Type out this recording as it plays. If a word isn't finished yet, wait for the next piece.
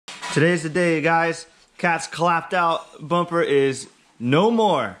Today's the day, guys. Cat's clapped out bumper is no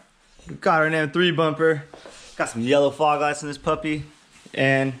more. We got our M3 bumper. Got some yellow fog lights in this puppy.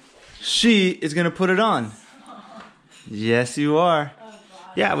 And she is gonna put it on. Yes, you are.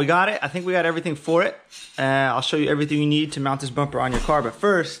 Yeah, we got it. I think we got everything for it. I'll show you everything you need to mount this bumper on your car. But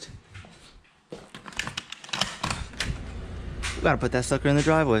first, we gotta put that sucker in the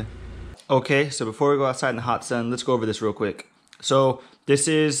driveway. Okay, so before we go outside in the hot sun, let's go over this real quick. So this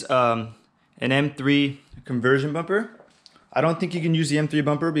is an M3 conversion bumper. I don't think you can use the M3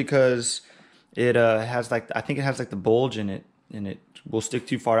 bumper because it has like, I think it has like the bulge in it and it will stick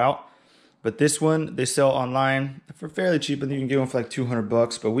too far out. But this one, they sell online for fairly cheap. I think you can get one for like 200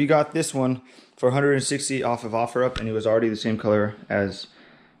 bucks. But we got this one for 160 off of OfferUp, and it was already the same color as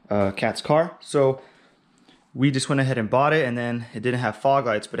Cat's car. So we just went ahead and bought it, and then it didn't have fog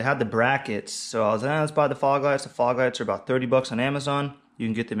lights, but it had the brackets. So I was like, let's buy the fog lights. The fog lights are about 30 bucks on Amazon. You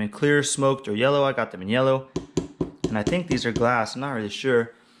can get them in clear, smoked, or yellow. I got them in yellow. And I think these are glass. I'm not really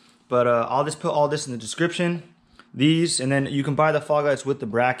sure. But I'll just put all this in the description. These, and then you can buy the fog lights with the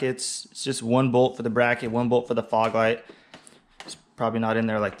brackets. It's just one bolt for the bracket, one bolt for the fog light. It's probably not in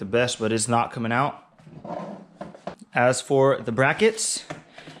there like the best, but it's not coming out. As for the brackets,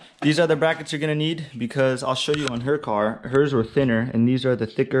 these are the brackets you're gonna need because I'll show you on her car. Hers were thinner, and these are the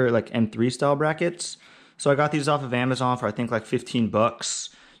thicker like M3 style brackets. So I got these off of Amazon for I think like 15 bucks.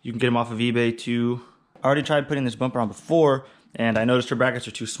 You can get them off of eBay too. I already tried putting this bumper on before, and I noticed her brackets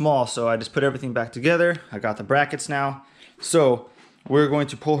are too small, so I just put everything back together. I got the brackets now. So we're going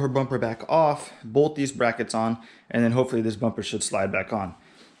to pull her bumper back off, bolt these brackets on, and then hopefully this bumper should slide back on.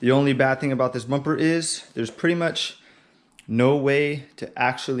 The only bad thing about this bumper is there's pretty much no way to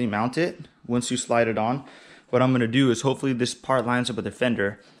actually mount it once you slide it on. What I'm gonna do is hopefully this part lines up with the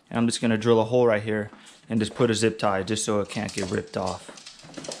fender, and I'm just gonna drill a hole right here and just put a zip tie just so it can't get ripped off.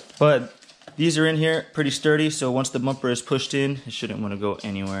 But these are in here pretty sturdy, so once the bumper is pushed in, it shouldn't want to go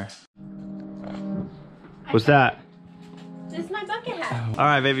anywhere. What's that? This is my bucket hat. All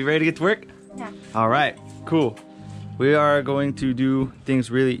right, baby, ready to get to work? Yeah. All right, cool. We are going to do things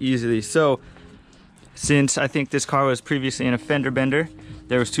really easily. So, since I think this car was previously in a fender bender,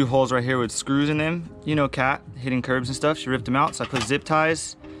 there was 2 holes right here with screws in them. You know, Kat, hitting curbs and stuff. She ripped them out, so I put zip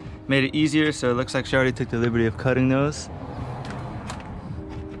ties. Made it easier, so it looks like she already took the liberty of cutting those.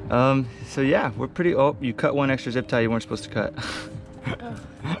 So yeah, we're pretty, oh, you cut one extra zip tie you weren't supposed to cut.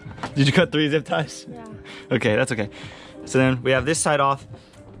 Oh. Did you cut 3 zip ties? Yeah. Okay, that's okay. So then we have this side off.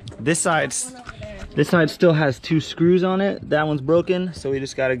 This side still has 2 screws on it. That one's broken, so we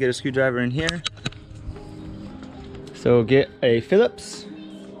just gotta get a screwdriver in here. So get a Phillips.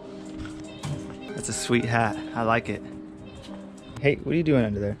 That's a sweet hat, I like it. Hey, what are you doing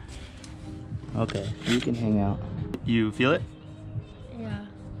under there? Okay, you can hang out. You feel it? Yeah.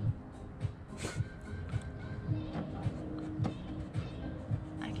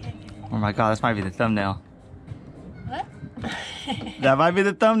 I can't get it. Oh my god, this might be the thumbnail. What? That might be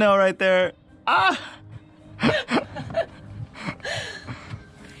the thumbnail right there. Ah!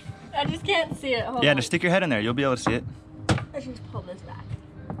 I just can't see it. Hold Yeah, on. just stick your head in there. You'll be able to see it. I should just pull this back.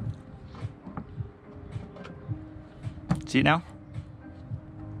 See it now?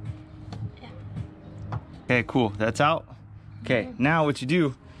 Yeah. Okay, cool. That's out. Okay, now what you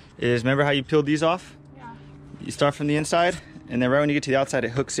do is, remember how you peeled these off? Yeah. You start from the inside, and then right when you get to the outside,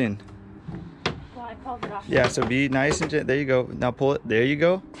 it hooks in. Well, I pulled it off. Yeah, so be nice and gentle. There you go. Now pull it. There you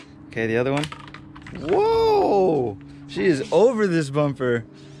go. Okay, the other one. Whoa! She is over this bumper.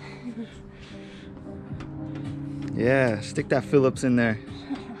 Yeah, stick that Phillips in there.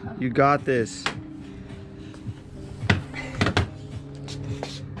 You got this.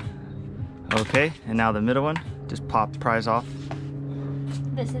 Okay, and now the middle one. Just pop the prise off.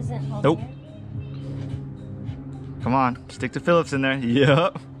 This isn't holding Nope. it. Come on, stick the Phillips in there.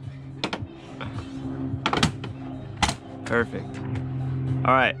 Yup. Perfect.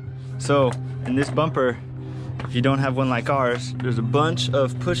 All right, so in this bumper, if you don't have one like ours, there's a bunch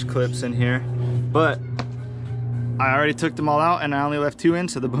of push clips in here, but I already took them all out and I only left 2 in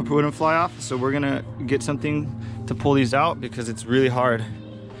so the bumper wouldn't fly off. So we're gonna get something to pull these out because it's really hard.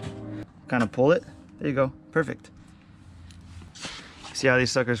 Kind of pull it. There you go. Perfect. See how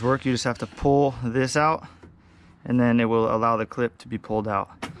these suckers work? You just have to pull this out and then it will allow the clip to be pulled out.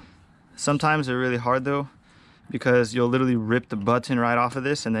 Sometimes they're really hard though because you'll literally rip the button right off of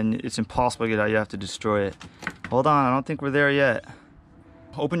this and then it's impossible to get out. You have to destroy it. Hold on, I don't think we're there yet.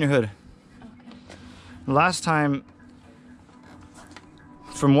 Open your hood. Okay. Last time,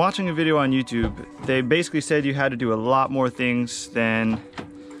 from watching a video on YouTube, they basically said you had to do a lot more things than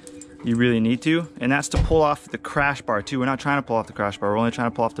you really need to, and that's to pull off the crash bar too. We're not trying to pull off the crash bar, we're only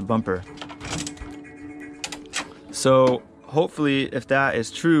trying to pull off the bumper. So hopefully if that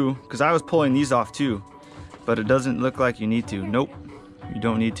is true, because I was pulling these off too, but it doesn't look like you need to. Nope, you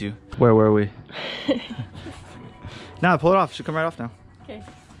don't need to. Where were we? Now pull it off, it should come right off now. Okay.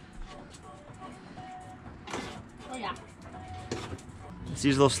 Oh yeah. It's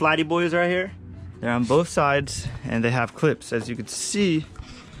these little slidey boys right here. They're on both sides and they have clips. As you can see,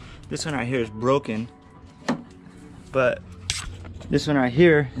 this one right here is broken, but this one right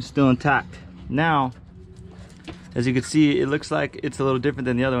here is still intact. Now, as you can see, it looks like it's a little different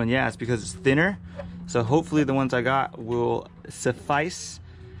than the other one. Yeah, it's because it's thinner. So hopefully the ones I got will suffice.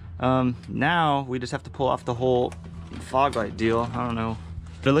 Now we just have to pull off the whole fog light deal. I don't know.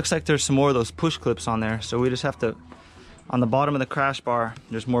 But it looks like there's some more of those push clips on there. So we just have to, on the bottom of the crash bar,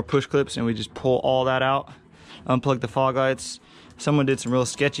 there's more push clips, and we just pull all that out, unplug the fog lights. Someone did some real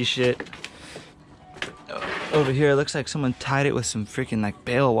sketchy shit. Over here, it looks like someone tied it with some freaking like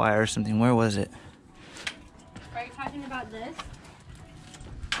bale wire or something. Where was it? Are you talking about this?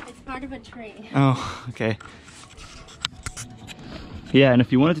 It's part of a tree. Oh, okay. Yeah, and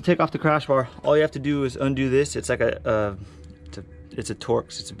if you wanted to take off the crash bar, all you have to do is undo this. It's like it's a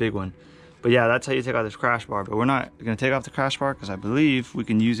Torx, it's a big one. But yeah, that's how you take out this crash bar. But we're not gonna take off the crash bar because I believe we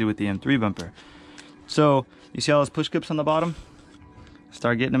can use it with the M3 bumper. So, you see all those push clips on the bottom?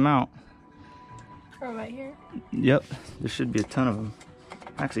 Start getting them out. Or right here? Yep, there should be a ton of them.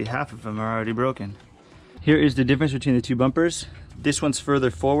 Actually, half of them are already broken. Here is the difference between the two bumpers. This one's further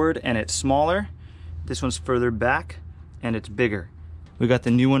forward and it's smaller. This one's further back and it's bigger. We got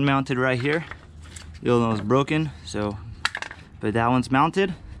the new one mounted right here. The old one was broken, so, but that one's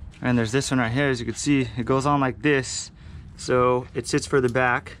mounted. And there's this one right here, as you can see, it goes on like this. So it sits further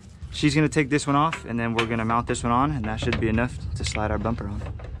back. She's gonna take this one off and then we're gonna mount this one on, and that should be enough to slide our bumper on.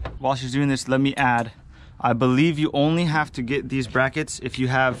 While she's doing this, let me add, I believe you only have to get these brackets if you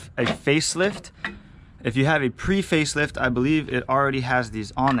have a facelift. If you have a pre-facelift, I believe it already has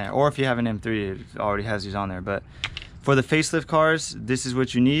these on there. Or if you have an M3, it already has these on there. But for the facelift cars, this is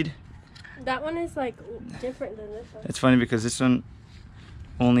what you need. That one is like different than this one. It's funny because this one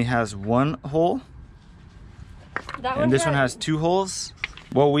only has one hole. And this one has two holes.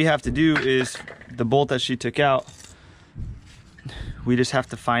 What we have to do is the bolt that she took out, we just have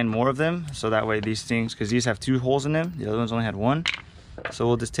to find more of them. So that way these things, because these have two holes in them, the other ones only had one. So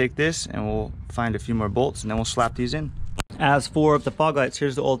we'll just take this and we'll find a few more bolts and then we'll slap these in. As for the fog lights,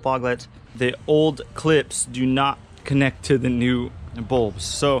 here's the old fog lights. The old clips do not connect to the new bulbs.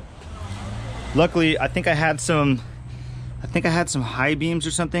 So luckily, I think I had some high beams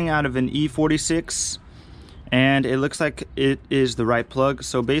or something out of an E46, and it looks like it is the right plug.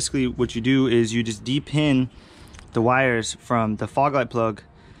 So basically what you do is you just de-pin the wires from the fog light plug,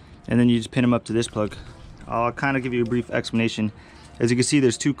 and then you just pin them up to this plug. I'll kind of give you a brief explanation. As you can see,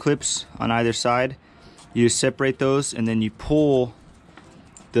 there's two clips on either side. You just separate those and then you pull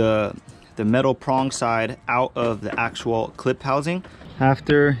the metal prong side out of the actual clip housing.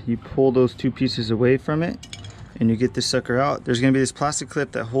 After you pull those two pieces away from it and you get this sucker out, there's gonna be this plastic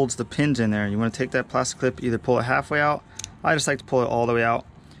clip that holds the pins in there. You wanna take that plastic clip, either pull it halfway out. I just like to pull it all the way out.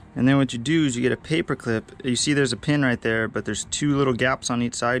 And then what you do is you get a paper clip. You see there's a pin right there, but there's two little gaps on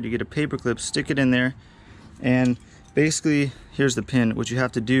each side. You get a paper clip, stick it in there, and basically, here's the pin. What you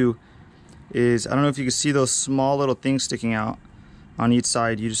have to do is, I don't know if you can see those small little things sticking out on each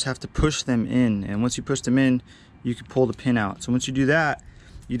side. You just have to push them in, and once you push them in, you can pull the pin out. So once you do that,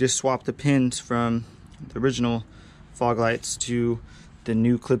 you just swap the pins from the original fog lights to the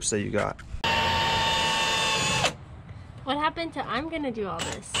new clips that you got. What happened to I'm gonna do all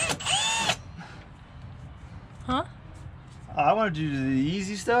this? Huh? I want to do the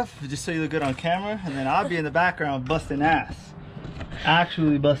easy stuff, just so you look good on camera, and then I'll be in the background busting ass.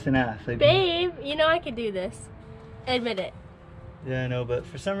 Actually busting ass. Like, babe, you know I could do this. Admit it. Yeah, I know, but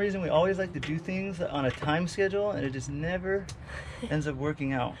for some reason we always like to do things on a time schedule, and it just never ends up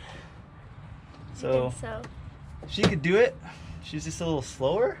working out. So, she could do it. She's just a little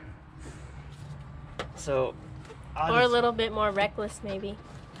slower. So, or a little bit more reckless, maybe.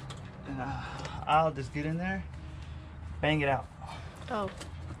 I'll just get in there. Bang it out. Oh,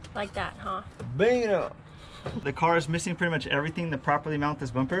 like that, huh? Bang it out. The car is missing pretty much everything to properly mount this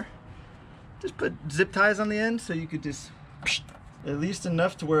bumper. Just put zip ties on the end so you could just, at least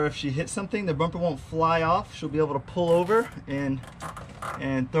enough to where if she hits something, the bumper won't fly off. She'll be able to pull over and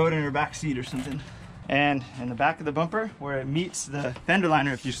throw it in her back seat or something. And in the back of the bumper, where it meets the fender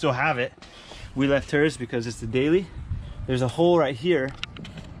liner, if you still have it, we left hers because it's the daily. There's a hole right here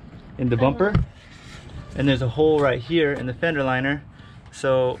in the bumper. And there's a hole right here in the fender liner.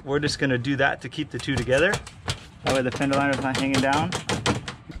 So we're just gonna do that to keep the two together. That way the fender liner's not hanging down.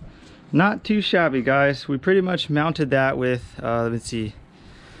 Not too shabby, guys. We pretty much mounted that with, let's see,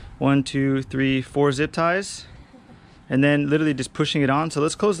 1, 2, 3, 4 zip ties. And then literally just pushing it on. So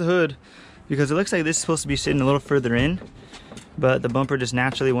let's close the hood because it looks like this is supposed to be sitting a little further in, but the bumper just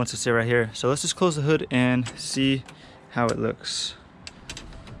naturally wants to sit right here. So let's just close the hood and see how it looks.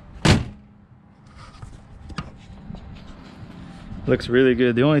 Looks really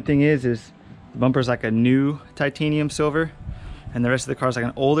good. The only thing is the bumper's like a new titanium silver and the rest of the car is like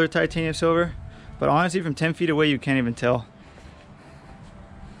an older titanium silver. But honestly, from 10 feet away, you can't even tell.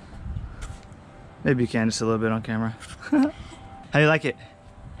 Maybe you can just a little bit on camera. How do you like it?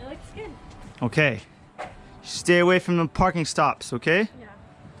 It looks good. Okay. Stay away from the parking stops, okay? Yeah.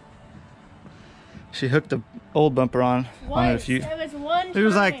 She hooked the old bumper on it a few. It was one time. It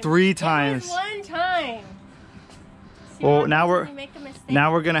was like 3 times. It was one time. See, Well, now we're make a mistake.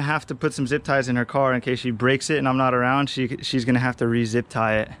 now we're gonna have to put some zip ties in her car in case she breaks it and I'm not around. She's gonna have to re-zip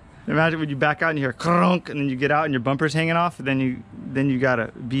tie it. Imagine when you back out and you hear crunk, and then you get out and your bumper's hanging off. Then you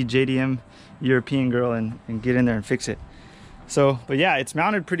gotta be JDM European girl and get in there and fix it. So, but yeah, it's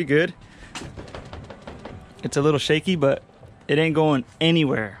mounted pretty good. It's a little shaky, but it ain't going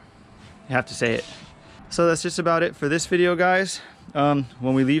anywhere. You have to say it. So that's just about it for this video, guys. When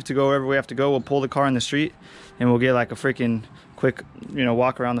we leave to go wherever we have to go, we'll pull the car in the street and we'll get like a freaking quick,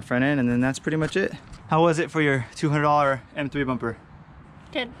 walk around the front end, and then that's pretty much it. How was it for your $200 M3 bumper?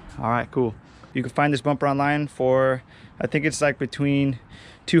 Good. All right, cool. You can find this bumper online for, I think it's like between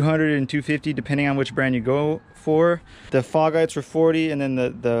 $200 and $250 depending on which brand you go for. The fog lights were $40 and then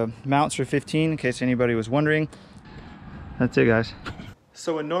the mounts were $15 in case anybody was wondering. That's it, guys.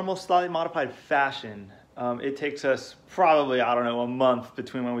 So in normal slightly modified fashion, it takes us probably, I don't know, a month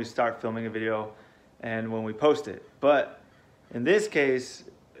between when we start filming a video and when we post it. But in this case,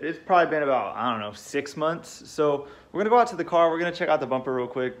 it's probably been about, I don't know, 6 months. So we're gonna go out to the car, we're gonna check out the bumper real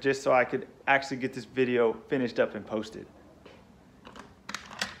quick just so I could actually get this video finished up and posted.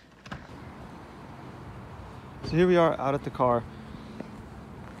 So here we are out at the car.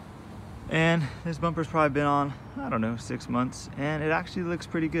 And this bumper's probably been on, I don't know, 6 months, and it actually looks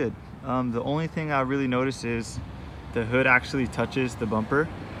pretty good. The only thing I really noticed is the hood actually touches the bumper.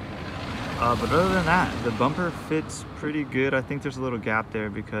 But other than that, the bumper fits pretty good. I think there's a little gap there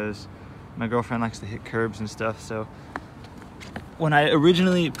because my girlfriend likes to hit curbs and stuff. So when I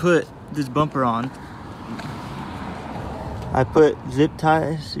originally put this bumper on, I put zip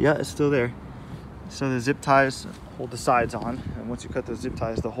ties. Yeah, it's still there. So the zip ties hold the sides on, and once you cut those zip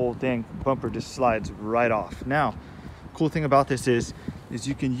ties, the whole bumper just slides right off. Now, cool thing about this is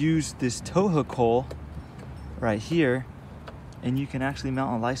you can use this tow hook hole right here, and you can actually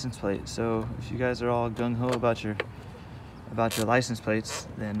mount a license plate. So if you guys are all gung-ho about your license plates,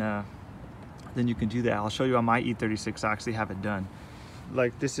 then you can do that. I'll show you on my E36. I actually have it done.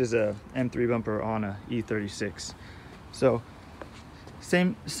 Like, this is a M3 bumper on a E36. So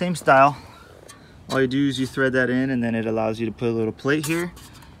same style. All you do is you thread that in, and then it allows you to put a little plate here,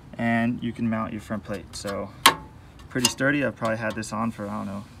 and you can mount your front plate. So pretty sturdy. I've probably had this on for, I don't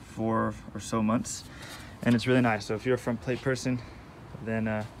know, 4 or so months, and it's really nice. So if you're a front plate person,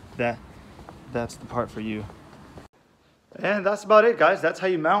 then that's the part for you. And that's about it, guys. That's how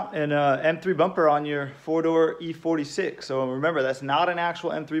you mount an M3 bumper on your 4-door E46. So remember, that's not an actual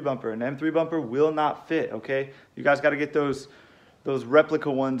M3 bumper. An M3 bumper will not fit, okay? You guys got to get those replica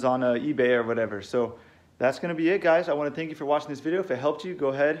ones on eBay or whatever. So that's going to be it, guys. I want to thank you for watching this video. If it helped you, go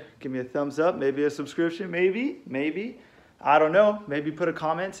ahead, give me a thumbs up, maybe a subscription, maybe. I don't know. Maybe put a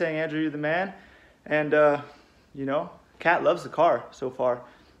comment saying, Andrew, you're the man. And, Kat loves the car so far.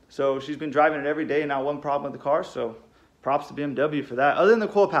 So she's been driving it every day and not one problem with the car. So props to BMW for that. Other than the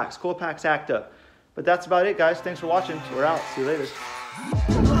coil packs act up. But that's about it, guys. Thanks for watching. We're out. See you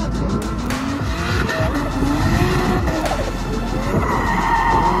later.